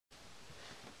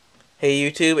Hey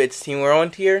YouTube, it's Team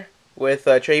Whirlwind here with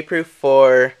trade proof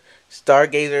for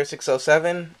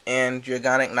stargazer607 and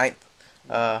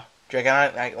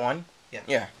DragonicKnight1.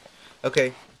 Yeah.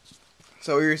 Okay.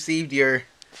 So we received your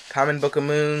Common Book of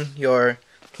Moon, your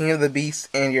King of the Beasts,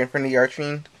 and your Infinity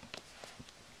Archfiend.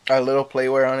 A little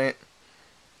playware on it.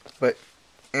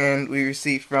 And we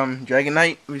received from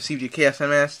Dragonknight, we received your Chaos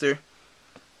Master,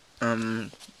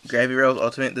 Gravity Rails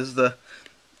Ultimate. This is the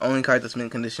only card that's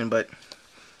mint condition, but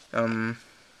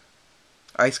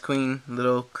Ice Queen,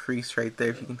 little crease right there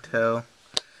if you can tell.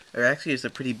 Or actually it's a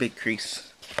pretty big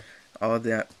crease. All of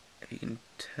that, if you can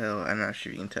tell. I'm not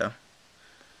sure if you can tell.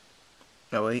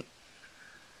 Oh wait.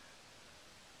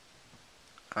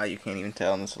 You can't even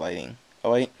tell in this lighting.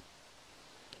 Oh wait.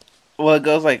 Well, it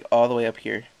goes like all the way up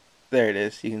here. There it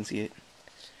is, you can see it.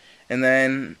 And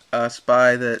then a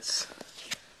spy that's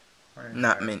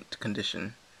not mint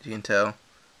condition. As you can tell,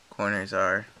 corners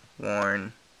are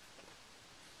worn.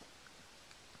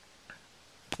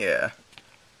 Yeah.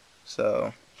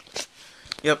 So,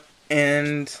 yep.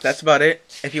 And that's about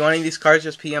it. If you want any of these cards,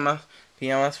 just PM us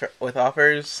with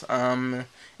offers. And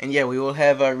yeah, we will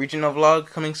have a regional vlog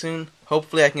coming soon.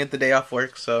 Hopefully I can get the day off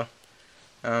work. So,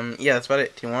 yeah, that's about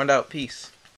it. Team Whirlwind out. Peace.